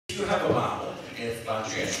you have a Bible, if by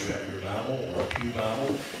chance you have your Bible or a pew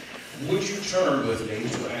Bible, would you turn with me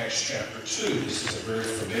to Acts chapter 2? This is a very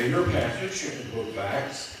familiar passage in the book of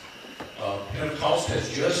Acts. Pentecost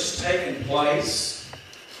has just taken place,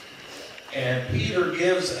 and Peter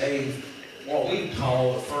gives what we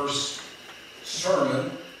call the first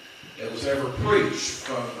sermon that was ever preached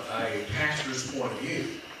from a pastor's point of view.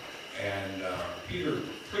 And Peter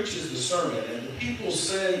preaches the sermon, and the people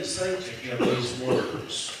say to him these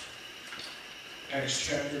words. Acts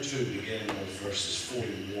chapter 2, beginning with verses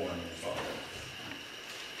 41 and following.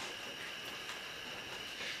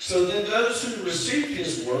 So then those who received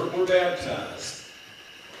his word were baptized,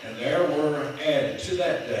 and there were added to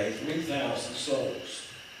that day 3,000 souls.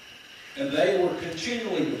 And they were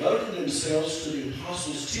continually devoting themselves to the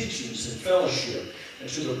apostles' teachings and fellowship, and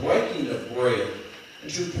to the breaking of bread,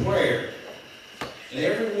 and to prayer. And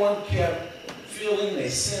everyone kept feeling a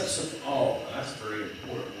sense of awe. That's a very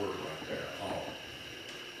important word right there, awe.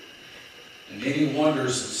 And many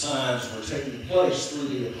wonders and signs were taking place through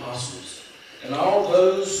the apostles. And all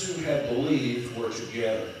those who had believed were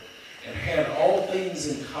together, and had all things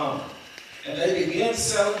in common. And they began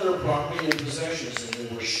selling their property and possessions, and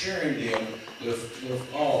they were sharing them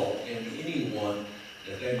with all and anyone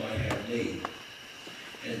that they might have need.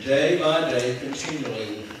 And day by day,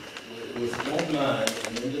 continually, with one mind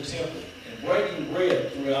and in the temple, and breaking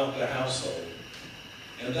bread throughout the household.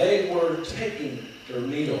 And they were taking their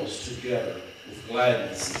meals together with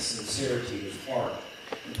gladness and sincerity of heart,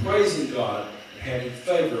 and praising God and having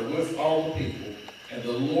favor with all the people. And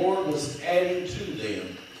the Lord was adding to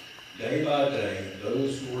them day by day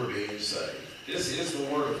those who were being saved. This is the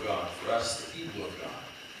word of God for us, the people of God.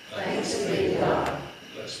 Thanks be to God.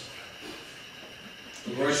 Let's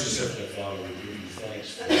pray. Gracious Heavenly Father, we give you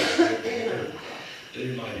thanks for the word, that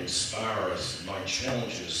it might inspire us, it might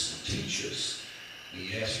challenge us, and teach us.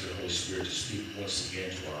 We ask your Holy Spirit to speak once again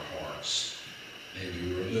to our hearts. May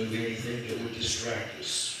you remove anything that would distract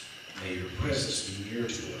us. May your presence be near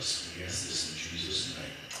to us. We ask this in Jesus'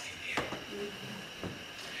 name. Amen.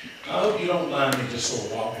 I hope you don't mind me just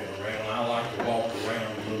sort of walking around. I like to walk around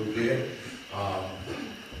a little bit.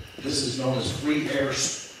 This is known as free air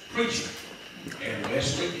preaching. And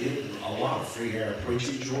Wesley did a lot of free air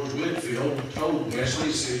preaching. George Whitfield told Wesley,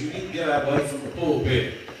 he said, you need to get away from the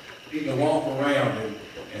pulpit. You need to walk around.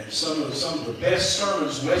 And some of the best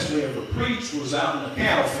sermons Wesley ever preached was out in the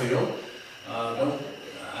cattle field.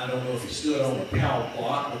 I don't know if he stood on the cow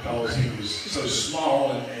plot because he was so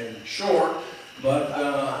small and short, but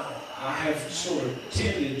I have sort of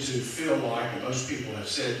tended to feel like, and most people have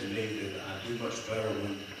said to me, that I do much better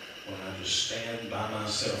when I just stand by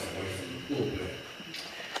myself away from the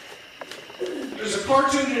pulpit. There's a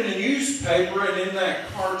cartoon in a newspaper, and in that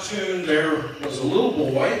cartoon there was a little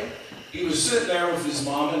boy. He was sitting there with his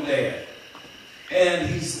mom and dad. And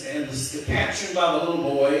the caption by the little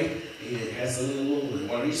boy, he has a little,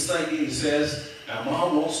 what he's thinking, he says, now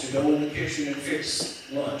Mom wants to go in the kitchen and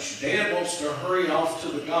fix lunch. Dad wants to hurry off to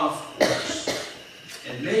the golf course.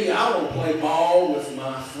 And me, I want to play ball with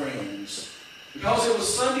my friends. Because it was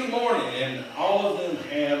Sunday morning and all of them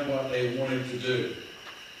had what they wanted to do.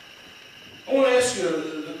 I want to ask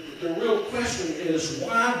you, the real question is,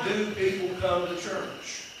 why do people come to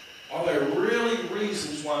church? Are there really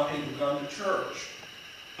reasons why people come to church?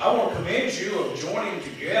 I want to commend you of joining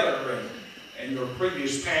together, and your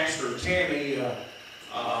previous pastor, Tammy,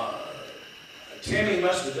 Tammy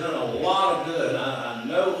must have done a lot of good. I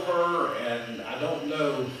know her, and I don't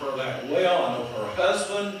know her that well. I know her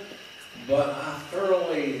husband, but I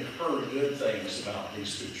thoroughly heard good things about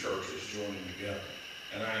these two churches joining together.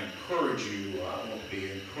 And I encourage you, I want to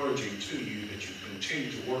be encouraging to you that you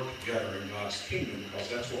continue to work together in God's kingdom, because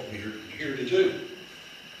that's what we're here to do.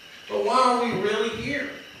 But why are we really here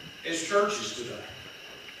as churches today?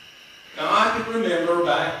 Now, I can remember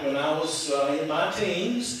back when I was in my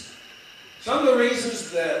teens, some of the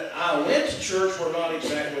reasons that I went to church were not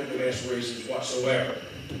exactly the best reasons whatsoever.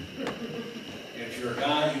 And if you're a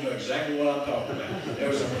guy, you know exactly what I'm talking about. There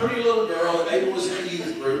was a pretty little girl that maybe was in a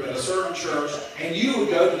youth group at a certain church, and you would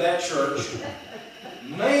go to that church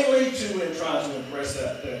mainly to try to impress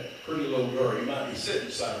that pretty little girl. You might be sitting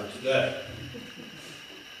beside her today.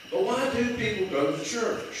 But why do people go to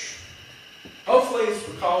church? Hopefully it's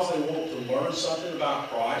because they want to learn something about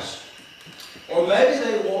Christ. Or maybe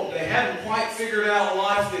they haven't quite figured out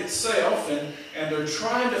life itself, and they're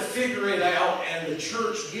trying to figure it out, and the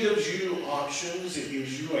church gives you options, it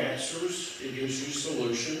gives you answers, it gives you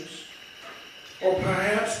solutions. Or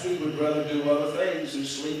perhaps we would rather do other things and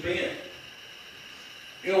sleep in.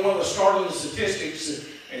 You know, one of the startling statistics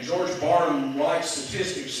And George Barnum writes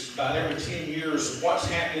statistics about every 10 years of what's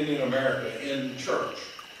happening in America in church.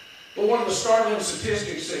 But one of the startling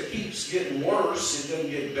statistics that keeps getting worse, it doesn't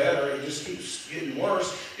get better, it just keeps getting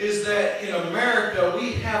worse, is that in America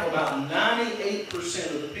we have about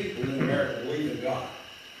 98% of the people in America believe in God.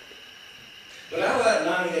 But out of that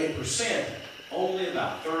 98%, only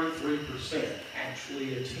about 33%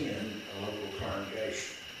 actually attend a local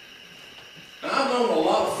congregation. Now, I've known a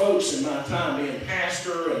lot of folks in my time being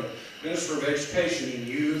pastor and minister of education and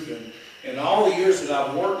youth, and all the years that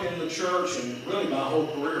I've worked in the church, and really my whole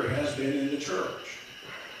career has been in the church.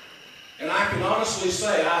 And I can honestly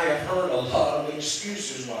say I have heard a lot of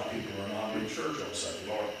excuses why people are not in church on Sunday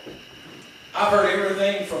morning. I've heard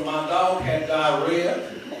everything from my dog had diarrhea,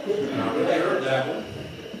 and I really heard that one.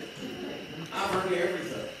 I've heard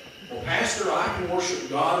everything. Well, Pastor, I can worship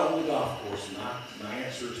God on the golf course. And my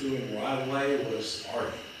answer to him right away was, are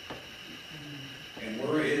you? And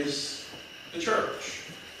where is the church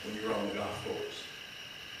when you're on the golf course?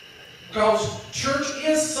 Because church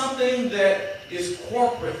is something that is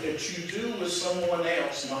corporate, that you do with someone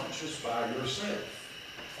else, not just by yourself.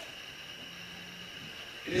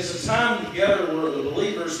 It is a time together where the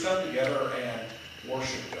believers come together and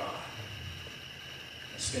worship God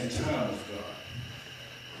and spend time with God.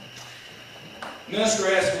 The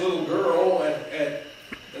minister asked a little girl at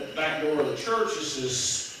the back door of the church,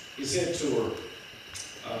 he said to her,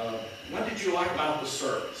 what did you like about the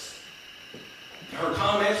service? Her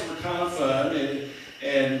comments were kind of fun,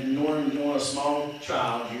 and knowing a small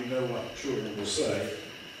child, you know what children will say.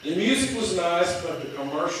 The music was nice, but the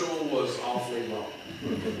commercial was awfully long.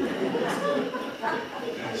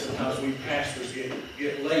 And sometimes we pastors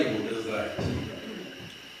get labeled as that.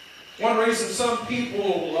 One reason some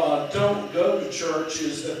people don't go to church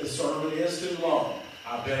is that the sermon is too long.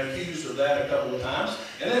 I've been accused of that a couple of times.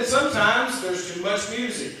 And then sometimes there's too much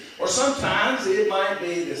music. Or sometimes it might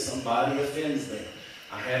be that somebody offends them.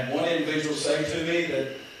 I had one individual say to me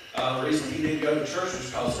that the reason he didn't go to church was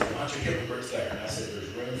because there were a bunch of hypocrites there. And I said, there's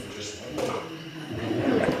room for just one more.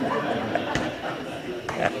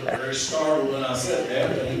 He looked very startled when I said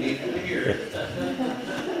that, but he needed to hear it.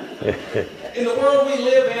 In the world we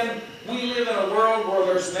live in a world where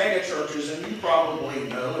there's mega churches, and you probably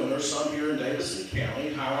know, and there's some here in Davidson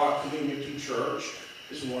County. High Rock Community Church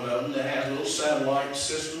is one of them that has little satellite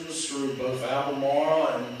systems through both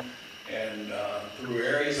Albemarle and through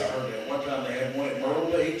areas. I heard that one time they had one at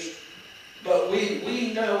Myrtle Beach. But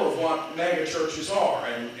we know of what mega churches are,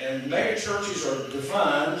 and mega churches are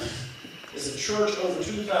defined as a church over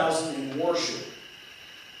 2,000 in worship.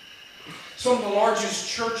 Some of the largest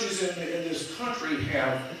churches in this country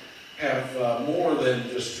have more than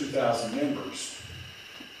just 2,000 members.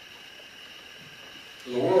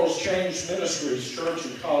 The World's Changed Ministries Church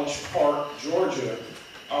in College Park, Georgia,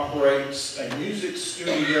 operates a music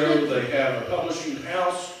studio. They have a publishing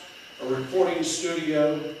house, a recording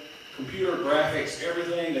studio, computer graphics,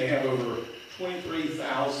 everything. They have over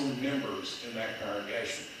 23,000 members in that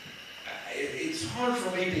congregation. It's hard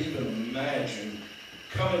for me to even imagine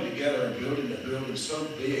coming together and building a building so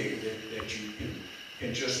big that you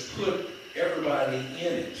can just put everybody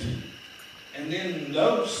in it and then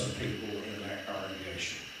know some people in that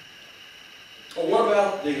congregation. Well, what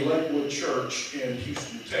about the Lakewood Church in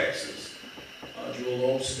Houston, Texas?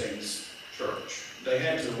 Joel Osteen's church. They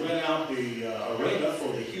had to rent out the arena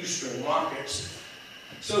for the Houston Rockets,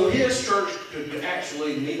 so his church could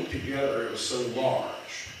actually meet together. It was so large.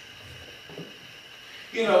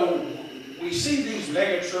 You know, we see these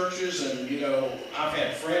mega churches, and, you know, I've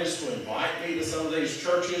had friends to invite me to some of these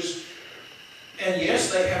churches, and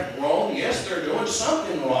yes, they have grown. Yes, they're doing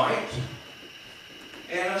something right.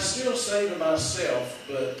 And I still say to myself,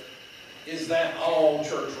 but is that all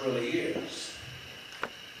church really is?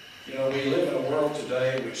 You know, we live in a world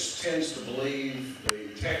today which tends to believe the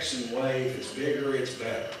Texan way, if it's bigger, it's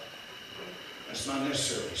better. That's not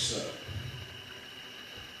necessarily so.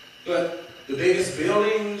 But the biggest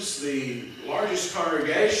buildings, the largest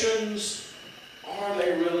congregations, are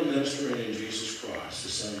they really ministering in Jesus Christ the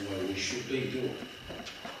same way we should be doing?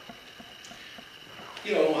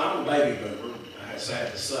 You know, I'm a baby boomer, it's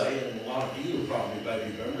sad to say, and a lot of you are probably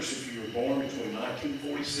baby boomers if you were born between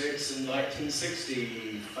 1946 and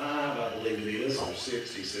 1965, I believe it is, or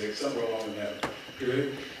 66, somewhere along in that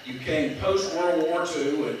period. You came post-World War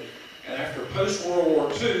II, and after post-World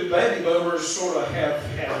War II, baby boomers sort of have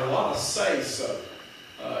had a lot of say-so.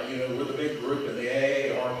 You know, we're the big group in the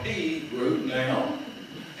AARP group now,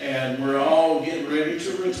 and we're all getting ready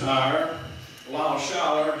to retire. Lyle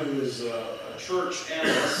Schaller, who is a church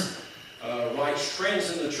analyst writes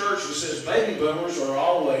Trends in the Church and says baby boomers are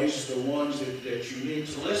always the ones that you need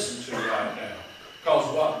to listen to right now.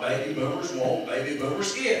 Because what baby boomers want, baby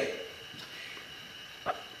boomers get.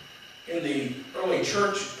 In the early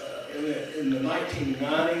church, in the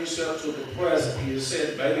 1990s up to the present, he has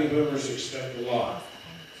said baby boomers expect a lot.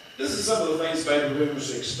 This is some of the things baby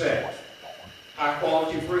boomers expect. High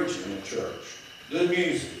quality preaching in the church, good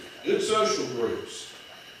music, good social groups,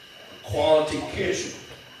 a quality kitchen,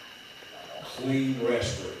 clean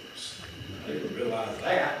restrooms. I didn't realize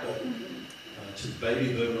that, but to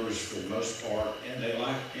baby boomers for the most part, and they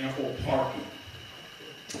like ample parking.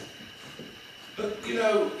 But, you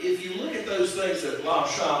know, if you look at those things that Bob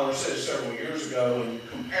Schuyler said several years ago and you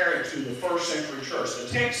compare it to the first century church, the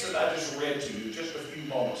text that I just read to you just a few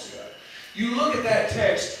moments ago, you look at that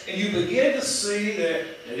text and you begin to see that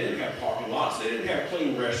they didn't have parking lots, they didn't have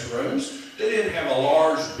clean restrooms, they didn't have a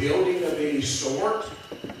large building of any sort.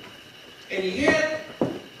 And yet,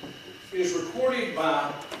 it is recorded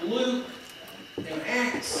by Luke in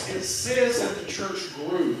Acts, it says that the church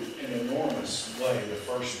grew in an enormous way the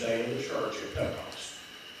first day of the church at Pentecost.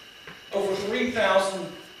 Over 3,000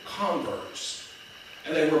 converts,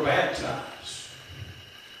 and they were baptized.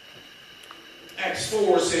 Acts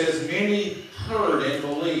 4 says many heard and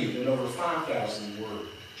believed, and over 5,000 were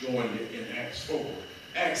joined in Acts 4.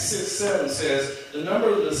 Acts 6:7 says the number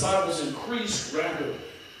of the disciples increased rapidly.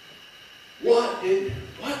 What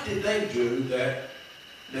did they do that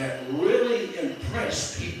really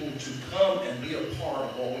impressed people to come and be a part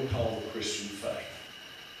of what we call the Christian faith?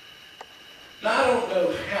 Now, I don't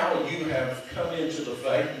know how you have come into the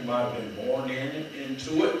faith. You might have been born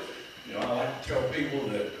into it. You know, I like to tell people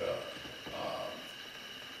that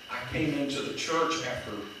I came into the church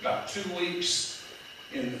after about 2 weeks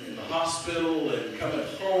in the hospital and coming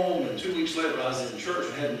home, and 2 weeks later I was in church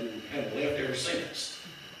and hadn't left ever since.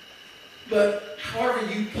 But however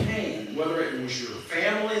you came, whether it was your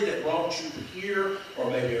family that brought you here, or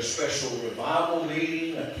maybe a special revival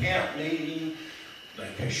meeting, a camp meeting,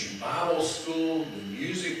 vacation Bible school, the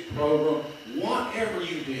music program, whatever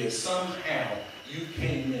you did, somehow you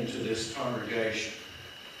came into this congregation.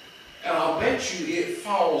 And I'll bet you it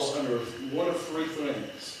falls under one of three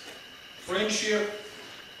things: friendship,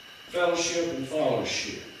 fellowship, and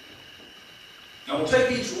fellowship. Now, we'll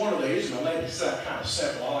take each one of these, and I'll make this kind of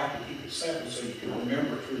simple. I like to keep it simple so you can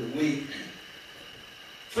remember it through the week.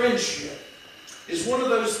 Friendship is one of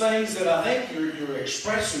those things that I think you're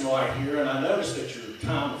expressing right here, and I notice that your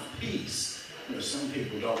time of peace. You know, some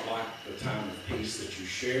people don't like the time of peace that you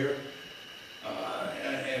share.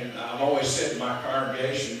 And I've always said to my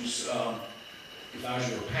congregations, if I was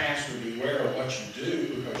your pastor, beware of what you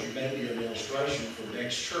do, because you may be an illustration for the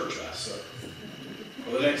next church I serve,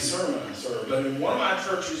 or the next sermon I serve. But in one of my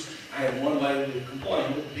churches, I had one lady that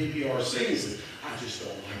complained with the PPRCs that I just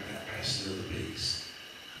don't like that pastor of the peace.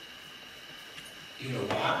 You know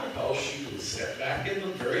why? Because she would sit back in the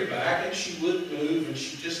very back and she wouldn't move, and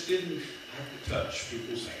she just didn't like to touch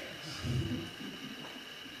people's hands.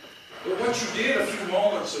 But what you did a few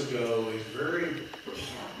moments ago is very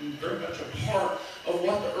much a part of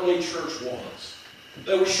what the early church was.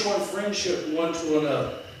 They were showing friendship one to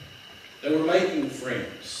another. They were making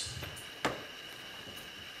friends.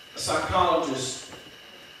 A psychologist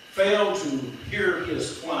failed to hear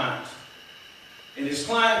his client. And his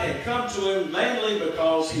client had come to him mainly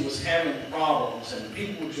because he was having problems. And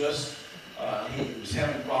people just, he was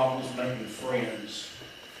having problems making friends.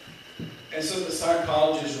 And so the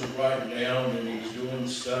psychologist was writing down and he's doing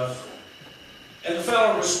stuff. And the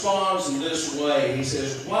fellow responds in this way. He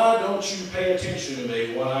says, "Why don't you pay attention to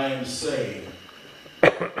me, what I am saying?"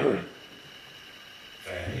 Fathead.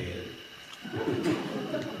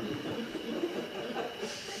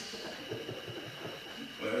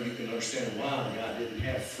 Well, you can understand why the guy didn't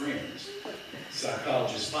have friends. The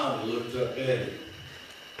psychologist finally looked up at him.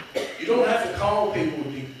 You don't have to call people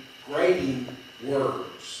degrading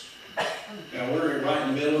words. Now, we're right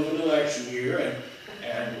in the middle of an election year,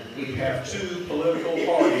 and we have two political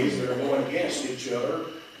parties that are going against each other,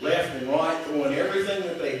 left and right, throwing everything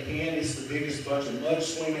that they can. It's the biggest bunch of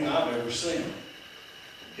mudslinging I've ever seen.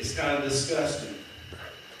 It's kind of disgusting.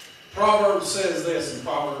 Proverbs says this in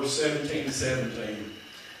Proverbs 17:17.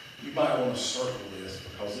 You might want to circle this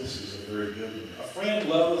because this is a very good one. A friend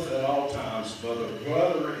loveth at all times, but a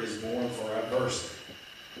brother is born for adversity.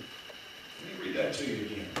 Let me read that to you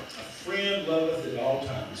again. A friend loveth at all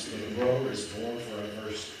times, but a brother is born for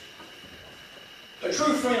adversity. A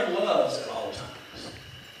true friend loves at all times.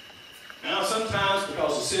 Now, sometimes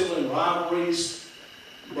because of sibling rivalries,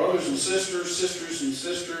 brothers and sisters, sisters and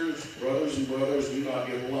sisters, brothers and brothers do not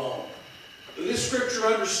get along. This scripture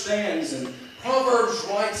understands, and Proverbs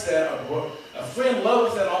writes that a friend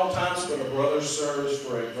loveth at all times, but a brother serves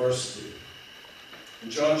for adversity. In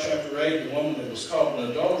John chapter 8, the woman that was caught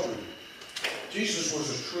in adultery, Jesus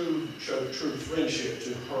showed true friendship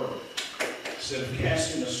to her. Instead of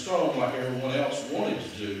casting a stone like everyone else wanted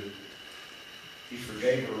to do, he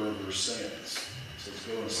forgave her of her sins. He says,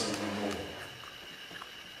 go and sin no more.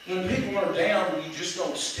 When people are down, you just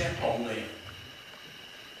don't step on them.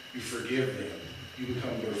 You forgive them. You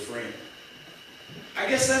become their friend. I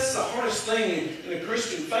guess that's the hardest thing in the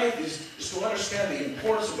Christian faith is to understand the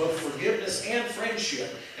importance of both forgiveness and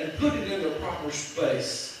friendship and put it in their proper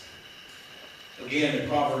space. Again, in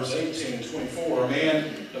Proverbs 18:24, a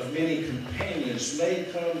man of many companions may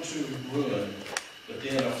come to ruin, but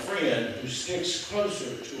then a friend who sticks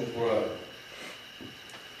closer to a brother.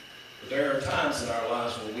 But there are times in our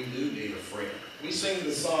lives when we do need a friend. We sing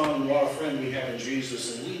the song, What a Friend We Have in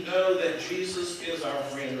Jesus, and we know that Jesus is our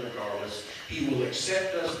friend regardless. He will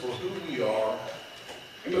accept us for who we are.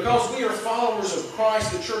 And because we are followers of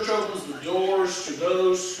Christ, the church opens the doors to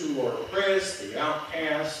those who are oppressed, the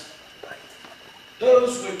outcast,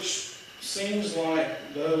 those which seems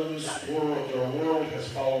like their world has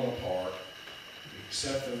fallen apart. We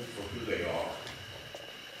accept them for who they are.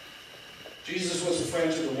 Jesus was a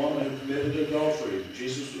friend to the woman who committed adultery.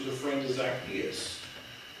 Jesus was a friend to Zacchaeus.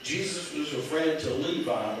 Jesus was a friend to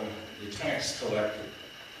Levi, the tax collector.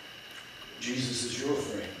 Jesus is your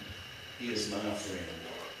friend. He is my friend.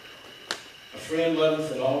 A friend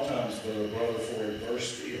loveth at all times, but a brother for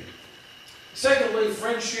adversity. Secondly,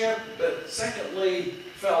 friendship, but secondly,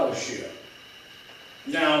 fellowship.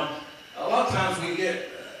 Now, a lot of times we get,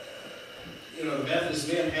 the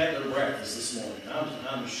Methodist men had their breakfast this morning.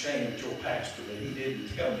 I'm ashamed of your pastor that he didn't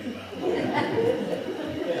tell me about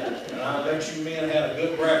it. And I bet you men had a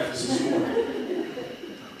good breakfast this morning.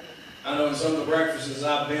 I know in some of the breakfasts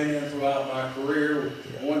I've been in throughout my career,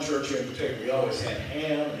 one church in particular, we always had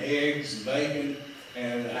ham, and eggs, and bacon.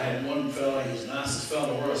 And I had one fellow, he was the nicest fellow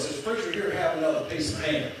in the world, says, preacher, here, have another piece of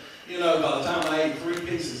ham. By the time I ate 3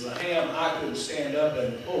 pieces of ham, I couldn't stand up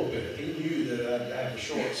in the pulpit. He knew that I'd have a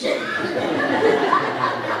short sermon.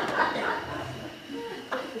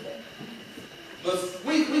 But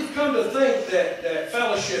we've come to think that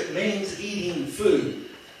fellowship means eating food.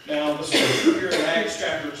 Now, the scripture here in Acts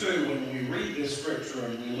chapter 2, when we read this scripture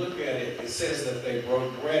and we look at it, it says that they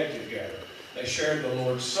broke bread together. They shared the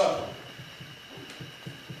Lord's Supper.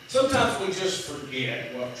 Sometimes we just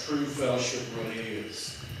forget what true fellowship really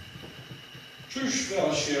is. True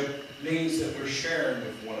fellowship means that we're sharing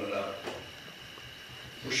with one another.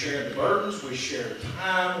 We're sharing the burdens, we share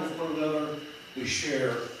time with one another, we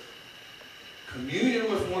share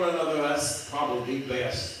communion with one another. That's probably the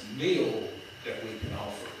best meal that we can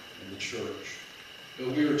offer in the church.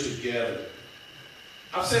 But we're together.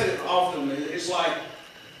 I've said it often, it's like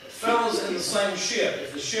fellows in the same ship.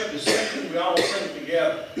 If the ship is sinking, we all sink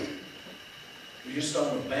together. We just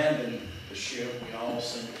don't abandon the ship, we all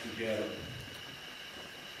sink together.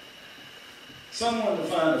 Someone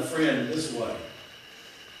defined a friend this way.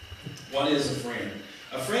 What is a friend?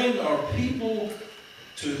 A friend are people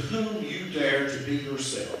to whom you dare to be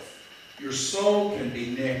yourself. Your soul can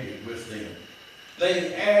be naked with them.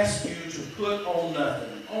 They ask you to put on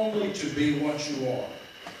nothing, only to be what you are.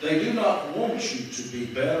 They do not want you to be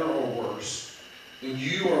better or worse. When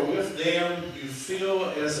you are with them, you feel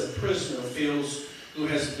as a prisoner feels who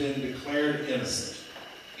has been declared innocent.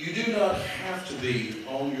 You do not have to be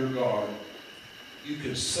on your guard. You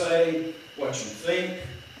can say what you think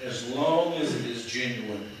as long as it is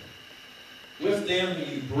genuine. With them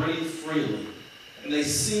you breathe freely, and they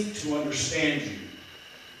seek to understand you.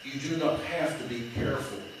 You do not have to be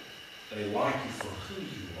careful. They like you for who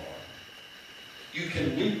you are. You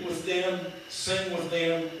can weep with them, sing with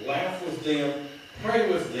them, laugh with them,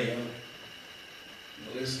 pray with them. And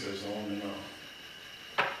the list goes on and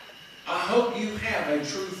on. I hope you have a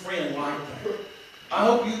true friend like that. I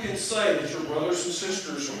hope you can say that your brothers and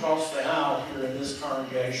sisters across the aisle here in this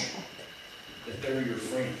congregation, that they're your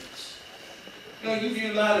friends. You've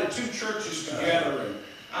united 2 churches together, and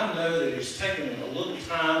I know that it's taken a little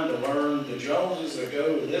time to learn the Joneses that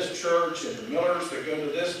go to this church and the Millers that go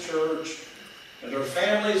to this church, and their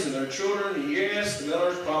families and their children. And yes, the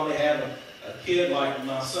Millers probably have a kid like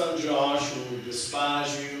my son Josh who would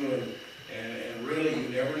despise you, and really you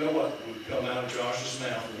never know what would come out of Josh's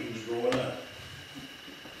mouth when he was growing up.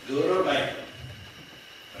 Good or bad.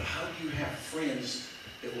 But how do you have friends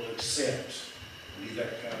that will accept and be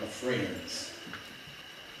that kind of friends?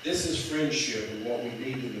 This is friendship and what we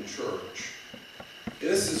need in the church.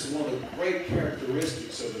 This is one of the great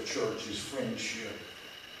characteristics of the church is friendship.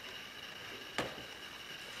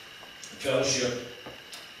 Fellowship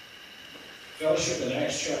in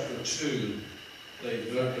Acts chapter 2, they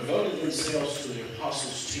devoted themselves to the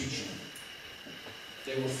apostles' teaching.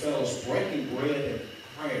 They were fellows breaking bread and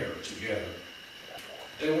prayer together.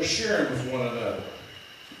 They were sharing with one another.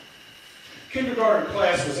 Kindergarten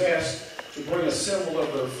class was asked to bring a symbol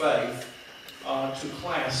of their faith to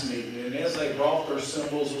class meeting. And as they brought their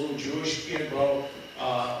symbols, a little Jewish kid brought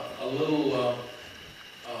a little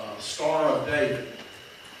Star of David.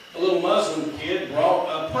 A little Muslim kid brought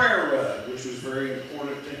a prayer rug, which was very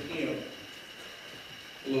important to him.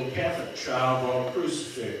 A little Catholic child brought a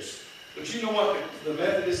crucifix. But you know what the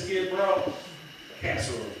Methodist kid brought? A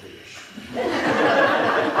casserole dish.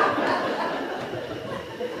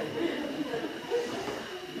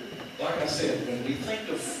 Like I said, when we think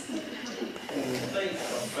of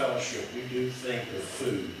fellowship, we do think of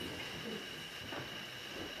food.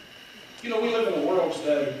 You know, we live in a world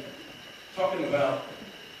today, talking about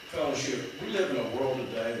fellowship, we live in a world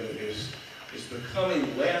today that is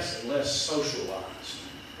becoming less and less socialized.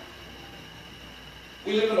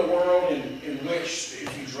 We live in a world in which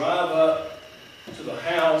if you drive up to the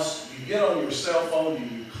house, you get on your cell phone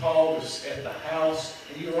and you call at the house,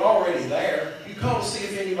 and you're already there. You call to see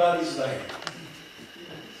if anybody's there.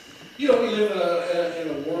 You know, we live in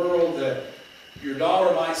a world that your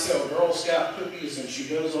daughter might sell Girl Scout cookies, and she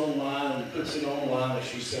goes online and puts it online that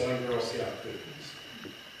she's selling Girl Scout cookies.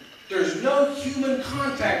 There's no human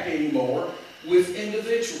contact anymore with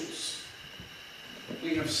individuals.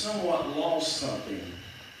 We have somewhat lost something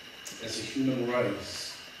as a human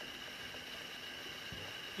race.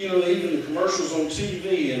 You know, even the commercials on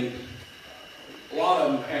TV, and a lot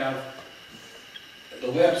of them have the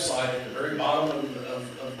website at the very bottom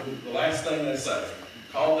of the last thing they say.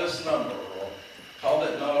 Call this number, or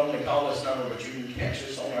not only call this number, but you can catch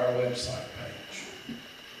us on our website page.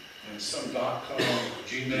 And some .com,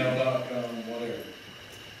 gmail.com, whatever.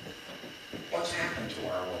 What's happened to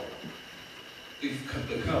our world? We've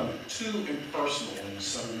become too impersonal in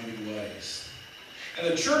so many ways. And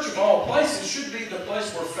the church of all places should be the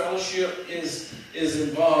place where fellowship is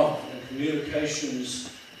involved and communications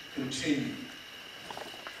continue.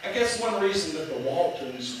 I guess one reason that the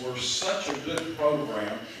Waltons were such a good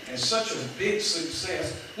program and such a big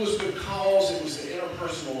success was because it was an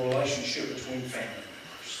interpersonal relationship between family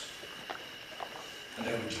members. And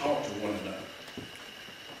they would talk to one another.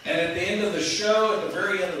 And at the end of the show, at the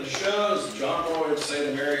very end of the show, as John Roy would say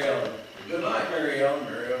to Mary Ellen, "Good night, Mary Ellen."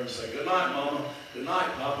 Mary Ellen would say, "Good night, Mama. Good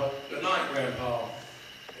night, Papa. Good night, Grandpa."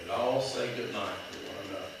 They'd all say good night to one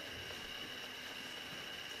another.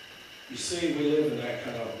 You see, we live in that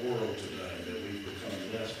kind of world today that we've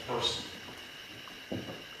become less personal.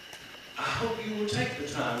 I hope you will take the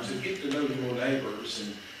time to get to know your neighbors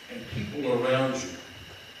and people around you.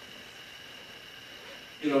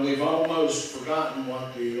 You know, we've almost forgotten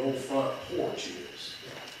what the old front porch is.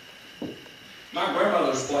 My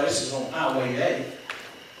grandmother's place is on Highway 8.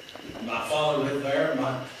 My father lived there.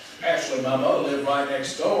 Actually, my mother lived right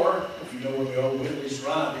next door. If you know where the old Whitley's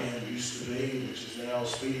Drive-In used to be, which is now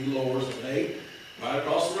Speedy Lures at 8, right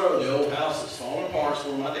across the road, the old house that's fallen apart is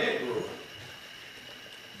where my dad grew up.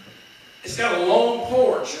 It's got a long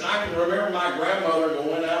porch, and I can remember my grandmother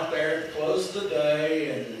going out there at the close of the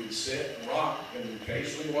day, and we'd sit and rock and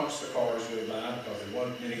occasionally watch the cars go by because there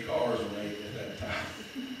wasn't many cars made at that time.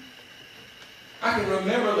 I can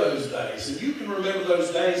remember those days, and you can remember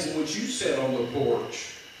those days in which you sat on the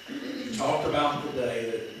porch and talked about the day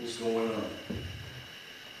that was going on.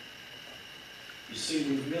 You see,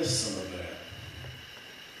 we've missed some of that.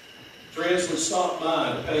 Friends would stop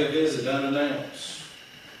by to pay a visit unannounced.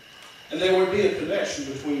 And there would be a connection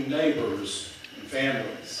between neighbors and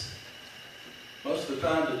families. Most of the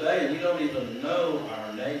time today, we don't even know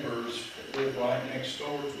our neighbors that live right next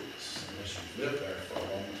door to us, unless you've lived there for a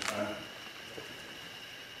long time.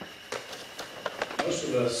 Most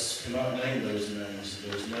of us cannot name those names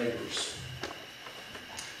of those neighbors.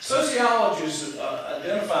 Sociologists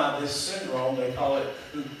identify this syndrome, they call it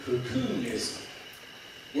cocoonism,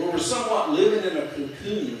 where we're somewhat living in a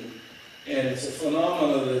cocoon. And it's a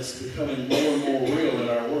phenomenon that's becoming more and more real in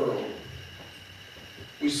our world.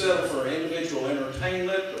 We settle for individual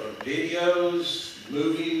entertainment or videos,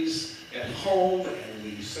 movies at home, and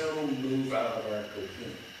we seldom move out of our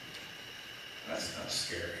cocoon. That's kind of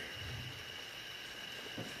scary.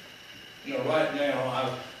 You know, right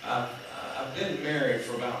now, I've been married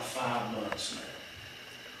for about 5 months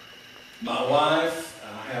now. My wife,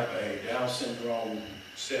 I have a Down syndrome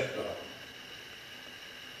stepdaughter.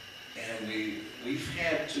 And we've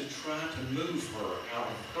had to try to move her out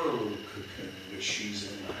of her little cocoon, which she's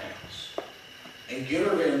in the house. and get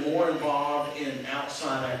her more involved in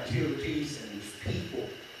outside activities and with people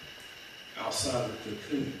outside of the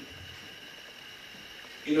cocoon.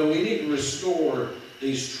 You know, we need to restore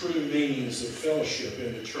these true meanings of fellowship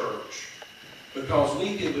in the church, because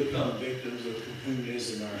we can become victims of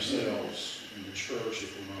cocoonism ourselves in the church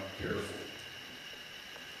if we're not careful.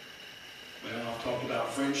 Well, I've talked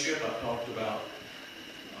about friendship. I've talked about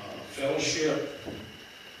fellowship.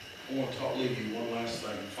 I want to leave you one last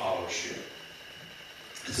thing, fellowship.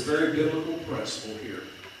 It's a very biblical principle here.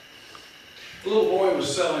 The little boy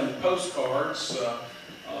was selling postcards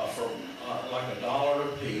for like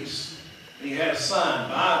 $1 a piece. And he had a sign,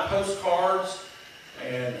 buy postcards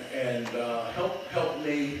and help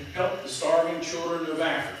the starving children of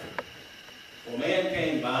Africa. Well, a man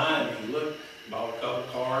came by and he bought a couple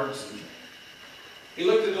cards. And he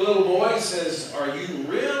looked at the little boy and says, "Are you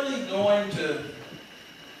really going to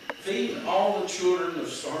feed all the children of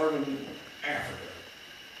starving Africa?"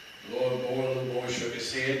 The little boy shook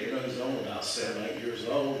his head. You know, he's only about 7, 8 years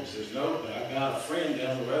old. He says, "No, but I've got a friend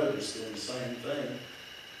down the road that's doing the same thing."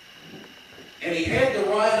 And he had the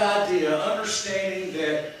right idea, understanding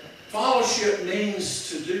that fellowship means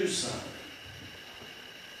to do something.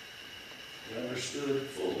 He understood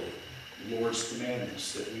fully the Lord's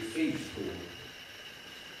commandments, that we feed the poor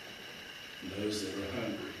and those that are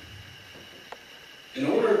hungry. In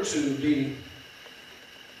order to be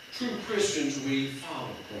true Christians, we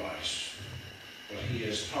follow Christ, what he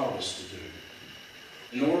has taught us to do.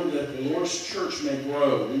 In order that the Lord's church may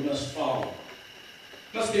grow, we must follow.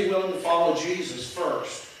 We must be willing to follow Jesus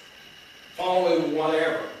first. Follow him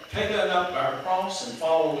whatever. Take up our cross and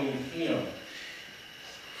following him.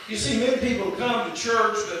 You see, many people come to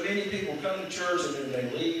church, but many people come to church and then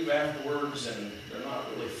they leave afterwards and they're not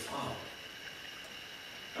really following.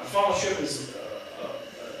 Now, fellowship is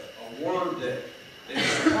a word that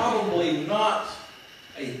is probably not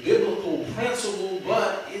a biblical principle,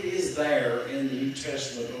 but it is there in the New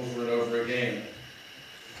Testament over and over again.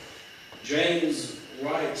 James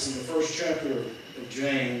writes in the first chapter of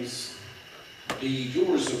James, "Be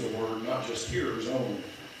doers of the word, not just hearers only."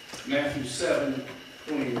 Matthew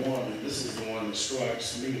 7:21, and this is the one that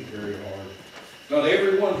strikes me very hard. "Not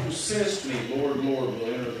everyone who says to me, 'Lord, Lord,'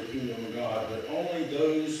 will enter the kingdom of God, but only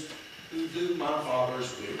those who do my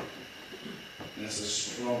Father's will." And that's a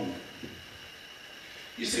strong one.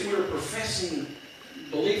 You see, we're professing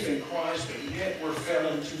belief in Christ, but yet we're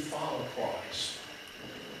failing to follow Christ.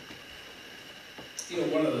 You know,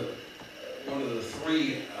 one of the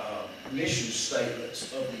three mission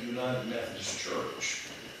statements of the United Methodist Church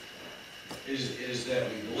is that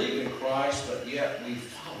we believe in Christ, but yet we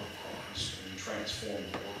follow Christ and we transform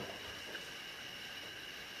the world.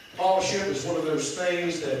 Fellowship is one of those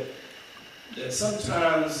things that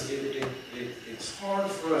sometimes it's hard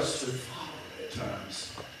for us to follow at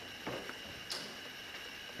times.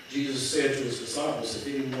 Jesus said to his disciples, "If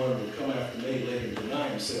anyone would come after me, let him deny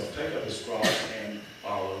himself, take up his cross, and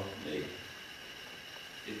follow me."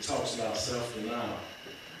 It talks about self-denial.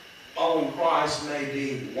 Following Christ may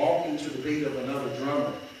be walking to the beat of another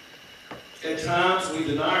drummer. At times we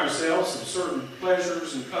deny ourselves of certain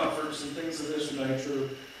pleasures and comforts and things of this nature,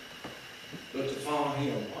 but to follow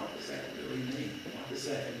him, what does that really mean? What does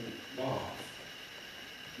that involve?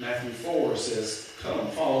 Matthew 4 says, "Come,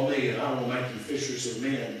 follow me, and I will make you fishers of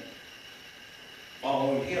men."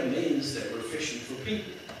 Following him means that we're fishing for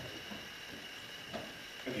people.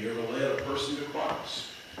 Have you ever led a person to Christ?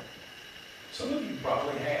 Some of you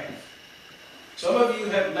probably have. Some of you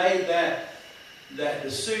have made that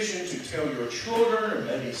decision to tell your children, or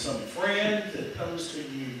maybe some friend that comes to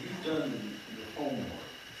you, you've done your homework.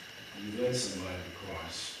 You've led somebody to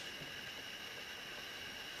Christ.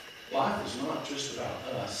 Life is not just about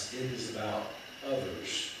us, it is about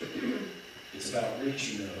others. It's about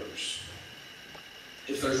reaching others.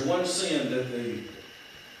 If there's one sin that the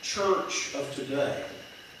church of today,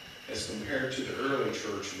 as compared to the early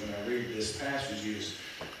church, when I read this passage,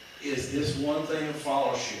 is this one thing of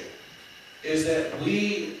fellowship, is that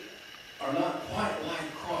we are not quite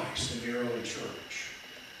like Christ in the early church.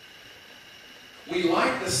 We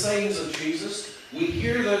like the sayings of Jesus. We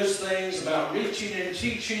hear those things about reaching and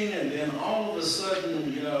teaching, and then all of a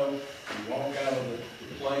sudden, we walk out of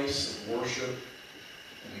the place of worship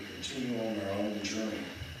and we continue on our own journey.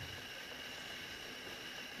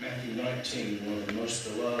 Matthew 19, one of the most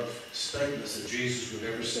beloved statements that Jesus would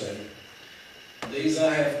ever say. "These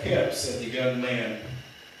I have kept," said the young man.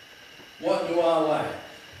 "What do I lack?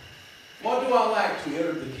 What do I lack to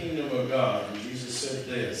enter the kingdom of God?" And Jesus said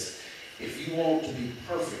this, "If you want to be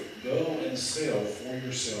perfect, go and sell for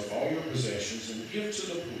yourself all your possessions and give to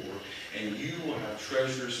the poor, and you will have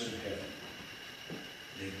treasures in heaven.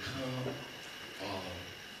 then come follow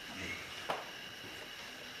me.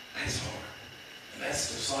 That's hard. And that's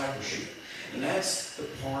discipleship. And that's the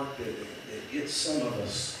part that gets some of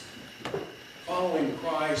us. Following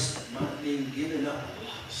Christ might mean giving up a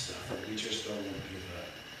lot of stuff that we just don't want to give up.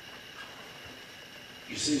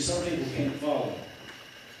 You see, some people can't follow.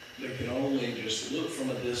 They can only just look from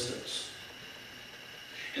a distance.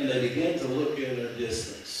 And they begin to look at a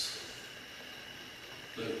distance.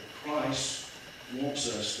 But Christ wants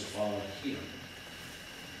us to follow Him.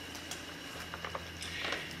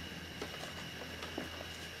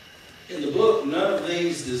 In the book, None of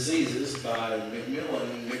These Diseases by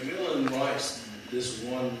McMillan writes this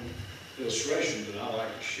one illustration that I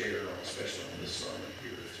like to share, especially on this sermon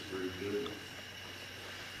here. It's a very good one.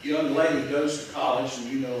 A young lady goes to college,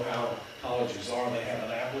 and you know how colleges are. They have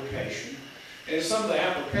an application. And in some of the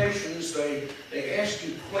applications, they ask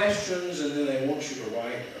you questions, and then they want you to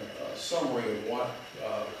write a summary of what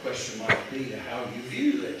the question might be and how you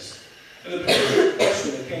view this. And the particular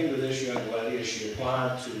question that came to this young lady as she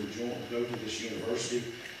applied to go to this university,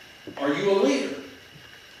 are you a leader?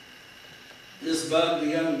 This bugged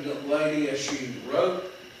the young lady as she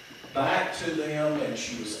wrote back to them, and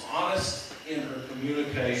she was honest in her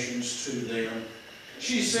communications to them.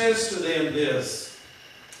 She says to them this,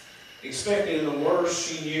 expecting the worst.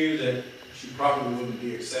 She knew that she probably wouldn't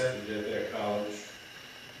be accepted at that college.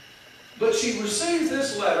 But she received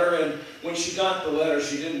this letter, and when she got the letter,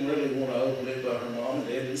 she didn't really want to open it, but her mom and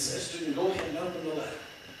dad insisted, go ahead and open the letter.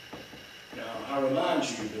 Now, I remind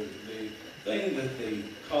you, the thing that the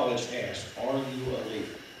college asked, are you a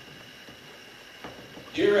leader?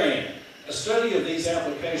 Dear Anne, a study of these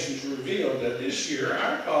applications revealed that this year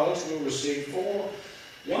our college will receive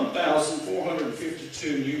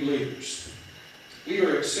 1,452 new leaders. We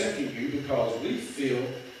are accepting you because we feel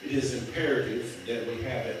it is imperative that we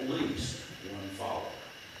have at least one follower.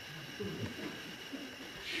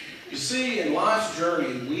 You see, in life's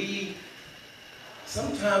journey, we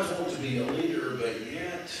sometimes want to be a leader, but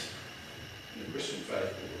yet, in the Christian faith,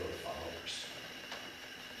 we're followers.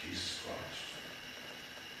 Jesus Christ.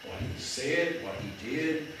 What He said, what He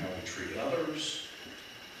did, how He treated others.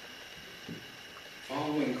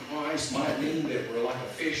 Following Christ might mean that we're like a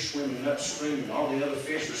fish swimming upstream, and all the other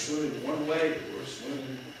fish are swimming one way, but we're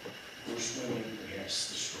swimming against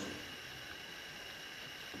the stream.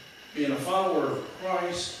 Being a follower of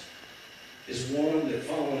Christ is one that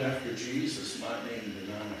following after Jesus might mean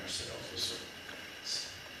denying ourselves of certain things.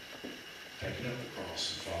 Taking up the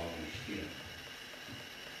cross and following Him.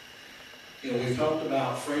 You know, we've talked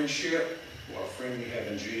about friendship, what a friend we have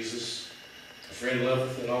in Jesus. A friend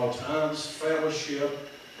loveth at all times, fellowship,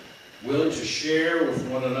 willing to share with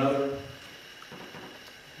one another,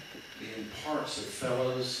 being parts of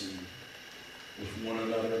fellows and with one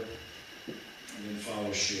another, and then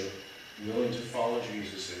fellowship, willing to follow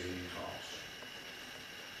Jesus at any cost.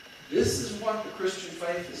 This is what the Christian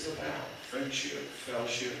faith is about: friendship,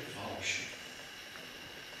 fellowship, fellowship.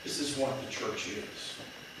 This is what the church is.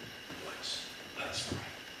 Let's pray.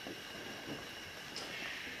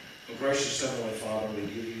 Oh, gracious Heavenly Father, we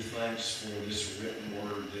give you thanks for this written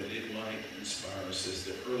word, that it might inspire us as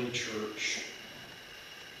the early church.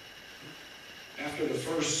 After the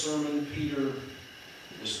first sermon, Peter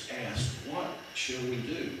was asked, what shall we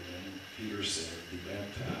do? And Peter said, be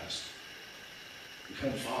baptized.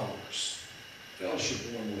 Become followers. Fellowship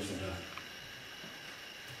one with another.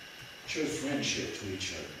 Show friendship to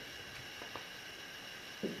each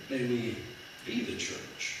other. May we be the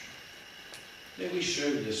church. May we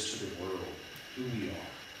show this to the world, who we are.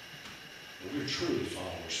 That we're truly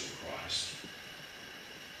followers of Christ.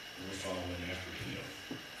 And we're following after Him.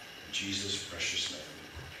 In Jesus' precious name.